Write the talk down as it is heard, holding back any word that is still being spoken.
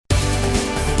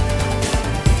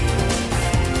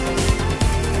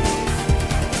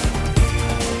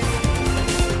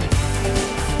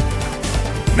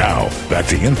back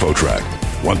to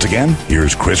InfoTrack. Once again,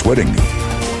 here's Chris Whitting.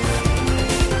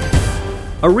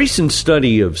 A recent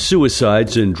study of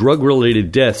suicides and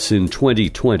drug-related deaths in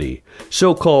 2020,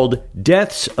 so-called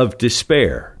deaths of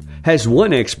despair, has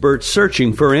one expert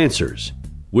searching for answers.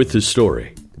 With the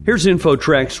story, here's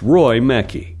InfoTrack's Roy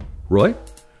Mackey. Roy?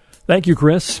 Thank you,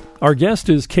 Chris. Our guest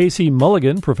is Casey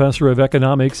Mulligan, professor of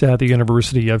economics at the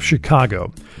University of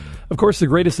Chicago. Of course, the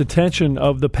greatest attention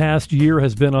of the past year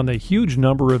has been on the huge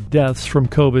number of deaths from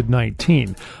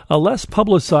COVID-19. A less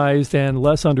publicized and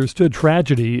less understood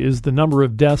tragedy is the number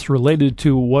of deaths related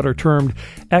to what are termed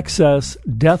excess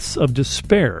deaths of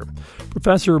despair.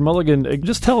 Professor Mulligan,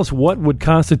 just tell us what would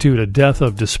constitute a death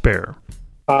of despair.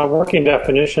 A working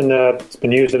definition that's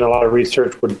been used in a lot of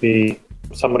research would be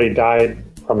somebody died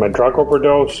from a drug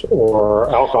overdose or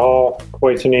alcohol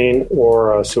poisoning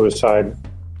or a suicide.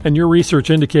 And your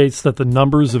research indicates that the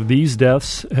numbers of these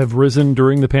deaths have risen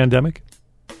during the pandemic?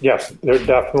 Yes, they're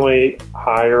definitely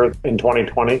higher in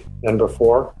 2020 than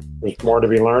before. There's more to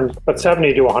be learned. But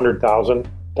 70 to 100,000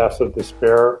 deaths of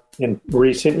despair in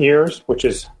recent years, which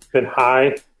has been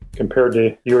high compared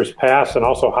to years past and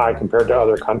also high compared to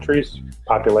other countries,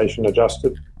 population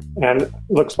adjusted. And it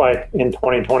looks like in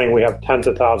 2020 we have tens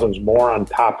of thousands more on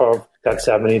top of that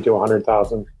 70 to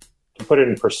 100,000. To put it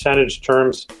in percentage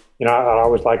terms, I'd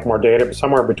always like more data, but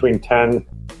somewhere between 10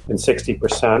 and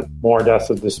 60% more deaths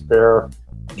of despair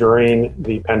during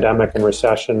the pandemic and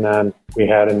recession than we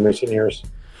had in recent years.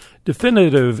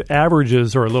 Definitive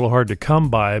averages are a little hard to come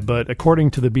by, but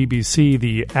according to the BBC,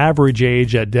 the average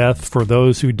age at death for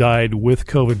those who died with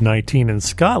COVID-19 in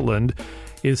Scotland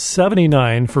is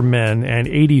 79 for men and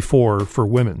 84 for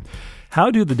women.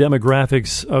 How do the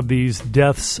demographics of these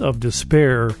deaths of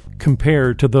despair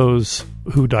compare to those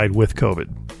who died with COVID?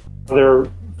 There are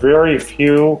very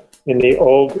few in the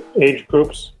old age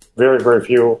groups, very, very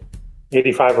few,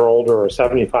 85 or older or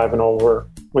 75 and over,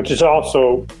 which is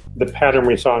also the pattern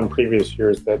we saw in previous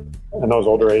years, that in those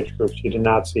older age groups, you did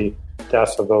not see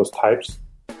deaths of those types.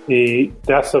 The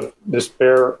deaths of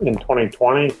despair in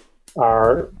 2020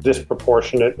 are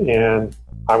disproportionate in,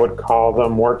 I would call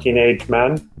them working age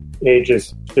men,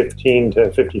 ages 15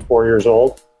 to 54 years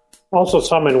old. Also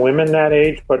some in women that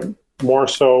age, but more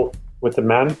so with the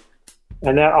men.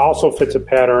 And that also fits a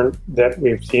pattern that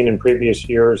we've seen in previous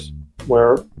years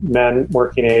where men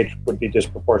working age would be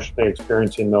disproportionately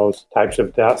experiencing those types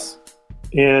of deaths.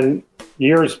 In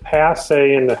years past,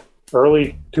 say in the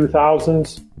early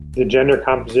 2000s, the gender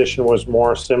composition was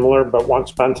more similar, but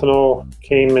once fentanyl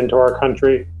came into our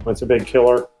country, it's a big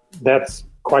killer, that's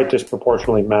quite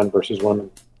disproportionately men versus women.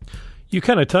 You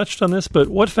kind of touched on this, but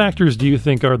what factors do you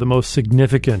think are the most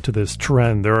significant to this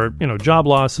trend? There are, job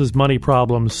losses, money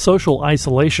problems, social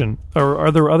isolation, or are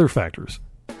there other factors?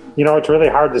 It's really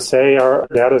hard to say. Our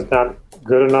data is not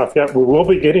good enough yet. We will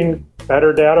be getting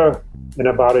better data in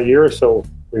about a year, so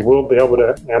we will be able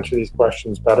to answer these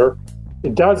questions better.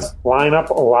 It does line up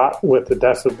a lot with the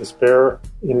deaths of despair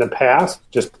in the past,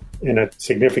 just in a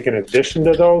significant addition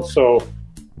to those. So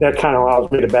that kind of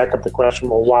allows me to back up the question,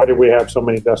 well, why did we have so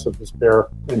many deaths of despair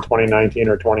in 2019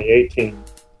 or 2018?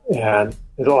 And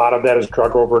a lot of that is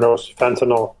drug overdose.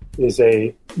 Fentanyl is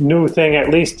a new thing, at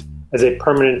least as a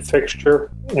permanent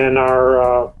fixture in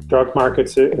our drug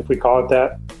markets, if we call it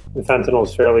that. And fentanyl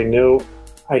is fairly new.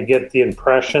 I get the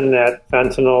impression that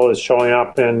fentanyl is showing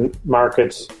up in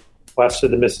markets west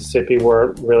of the Mississippi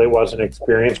where it really wasn't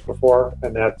experienced before,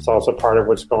 and that's also part of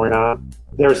what's going on.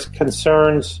 There's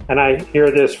concerns, and I hear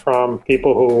this from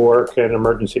people who work in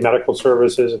emergency medical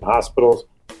services and hospitals.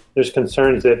 There's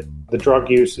concerns that the drug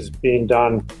use is being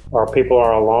done while people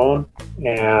are alone,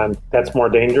 and that's more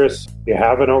dangerous. If you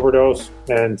have an overdose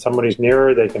and somebody's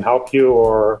near, they can help you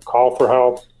or call for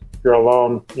help. If you're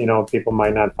alone, people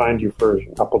might not find you for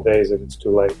a couple of days if it's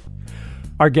too late.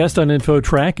 Our guest on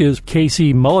InfoTrack is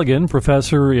Casey Mulligan,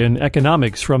 professor in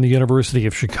economics from the University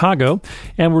of Chicago,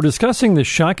 and we're discussing the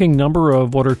shocking number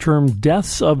of what are termed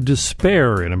deaths of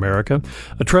despair in America,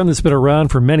 a trend that's been around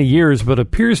for many years but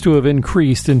appears to have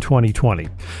increased in 2020.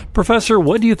 Professor,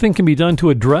 what do you think can be done to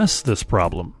address this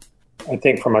problem? I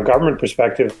think from a government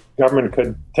perspective, government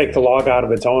could take the log out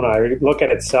of its own eye, look at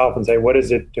itself and say, what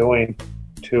is it doing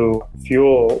to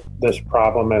fuel this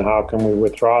problem and how can we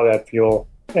withdraw that fuel?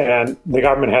 And the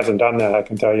government hasn't done that, I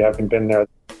can tell you, having been there.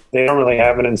 They don't really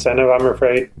have an incentive, I'm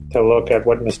afraid, to look at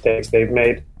what mistakes they've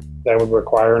made. That would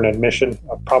require an admission,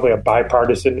 probably a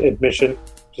bipartisan admission,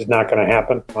 which is not going to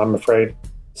happen, I'm afraid.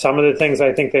 Some of the things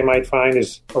I think they might find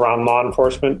is around law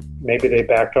enforcement. Maybe they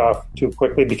backed off too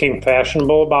quickly. It became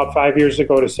fashionable about 5 years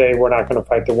ago to say we're not going to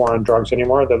fight the war on drugs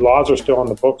anymore. The laws are still on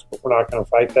the books, but we're not going to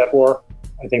fight that war.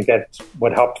 I think that's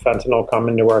what helped fentanyl come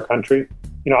into our country.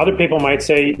 Other people might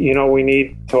say, we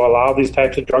need to allow these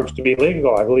types of drugs to be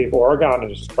legal. I believe Oregon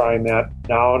is trying that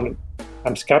now, and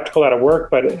I'm skeptical that it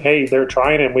work, but hey, they're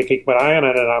trying it and we keep an eye on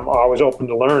it, and I'm always open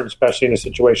to learn, especially in a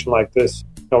situation like this.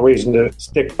 No reason to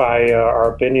stick by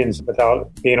our opinions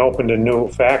without being open to new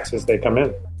facts as they come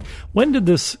in. When did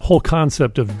this whole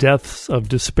concept of deaths of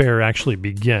despair actually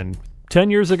begin? 10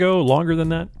 years ago? Longer than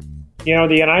that?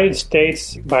 The United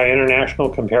States, by international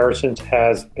comparisons,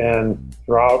 has been,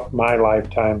 throughout my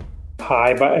lifetime,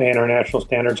 high by international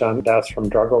standards on deaths from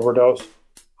drug overdose.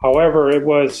 However, it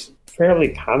was fairly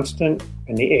constant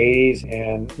in the 80s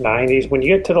and 90s. When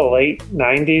you get to the late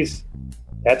 90s,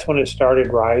 that's when it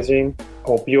started rising.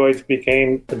 Opioids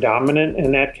became predominant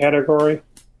in that category.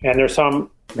 And there's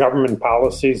some government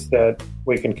policies that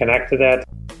we can connect to that.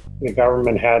 The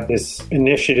government had this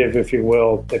initiative, if you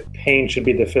will, that pain should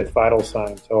be the fifth vital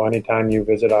sign. So anytime you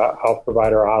visit a health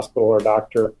provider, a hospital, or a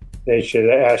doctor, they should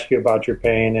ask you about your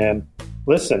pain and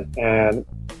listen and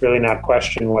really not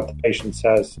question what the patient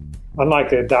says. Unlike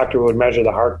the doctor who would measure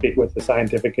the heartbeat with the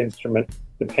scientific instrument,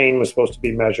 the pain was supposed to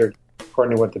be measured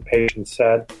according to what the patient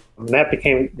said. And that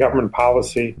became government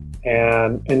policy.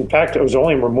 And in fact, it was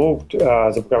only removed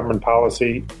as a government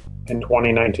policy in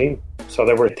 2019. So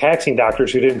there were taxing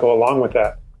doctors who didn't go along with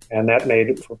that. And that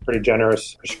made for a pretty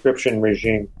generous prescription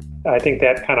regime. I think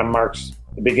that kind of marks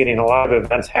the beginning. A lot of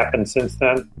events happened since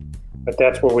then, but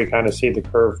that's where we kind of see the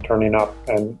curve turning up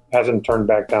and hasn't turned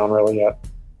back down really yet.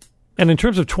 And in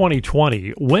terms of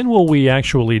 2020, when will we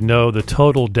actually know the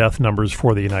total death numbers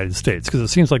for the United States? Because it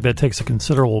seems like that takes a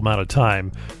considerable amount of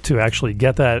time to actually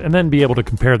get that and then be able to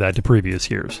compare that to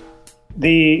previous years.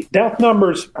 The death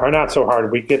numbers are not so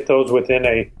hard. We get those within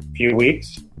a few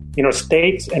weeks.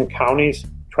 States and counties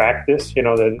track this.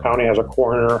 The county has a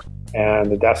coroner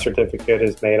and the death certificate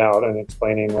is made out and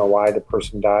explaining why the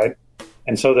person died.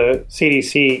 And so the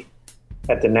CDC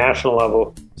at the national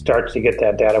level starts to get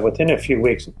that data within a few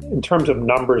weeks in terms of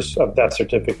numbers of death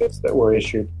certificates that were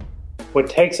issued. What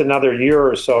takes another year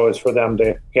or so is for them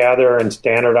to gather and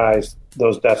standardize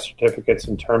those death certificates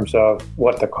in terms of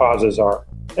what the causes are.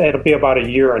 It'll be about a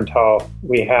year until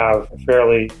we have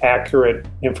fairly accurate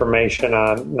information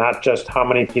on not just how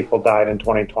many people died in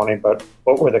 2020, but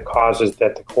what were the causes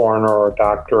that the coroner or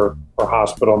doctor or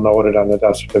hospital noted on the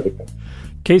death certificate.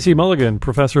 Casey Mulligan,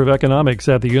 professor of economics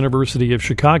at the University of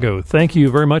Chicago, thank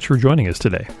you very much for joining us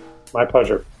today. My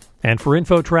pleasure. And for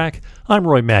InfoTrack, I'm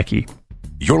Roy Mackey.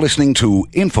 You're listening to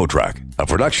InfoTrack, a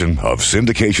production of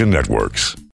Syndication Networks.